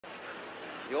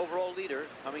the overall leader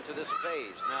coming to this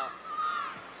phase. Now,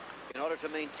 in order to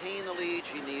maintain the lead,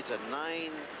 she needs a 9-8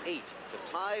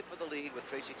 to tie for the lead with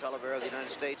Tracy Talavera of the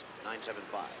United States,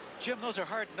 9.75. Jim, those are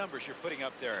hard numbers you're putting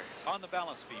up there, on the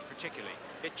balance beam particularly.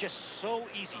 It's just so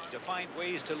easy to find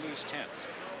ways to lose tenths.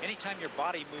 Anytime your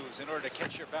body moves in order to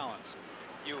catch your balance,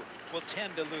 you will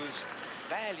tend to lose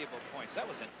valuable points. That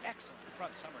was an excellent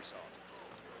front somersault.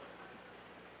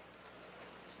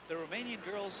 The Romanian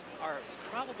girls are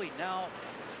probably now,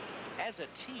 as a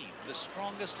team, the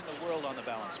strongest in the world on the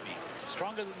balance beam.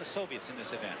 Stronger than the Soviets in this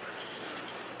event.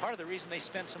 Part of the reason they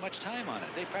spent so much time on it,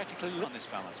 they practically live on this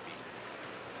balance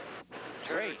beam.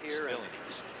 Great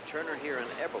abilities. Turner here and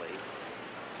Eberly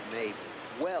may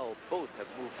well both have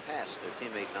moved past their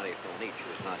teammate Nadia Kalanic,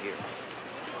 who is not here.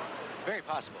 Very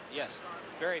possible, yes.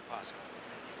 Very possible.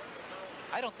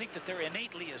 I don't think that they're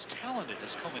innately as talented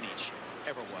as Kalanic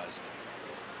ever was.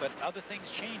 But other things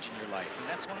change in your life, and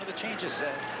that's one of the changes,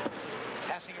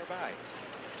 passing her by.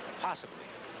 Possibly.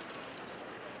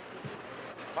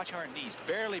 Watch how her knees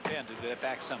barely bend to that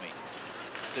back summy.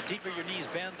 The deeper your knees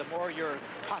bend, the more your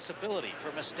possibility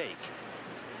for mistake.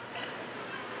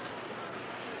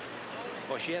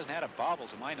 Well, she hasn't had a bobble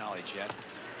to my knowledge yet.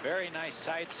 Very nice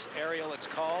sights aerial, it's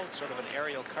called, sort of an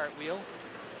aerial cartwheel.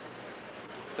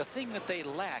 The thing that they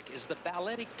lack is the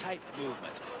balletic type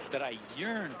movement that I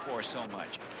yearn for so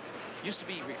much. Used to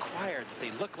be required that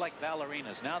they look like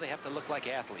ballerinas. Now they have to look like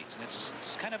athletes, and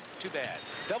it's kind of too bad.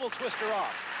 Double twister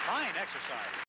off. Fine exercise.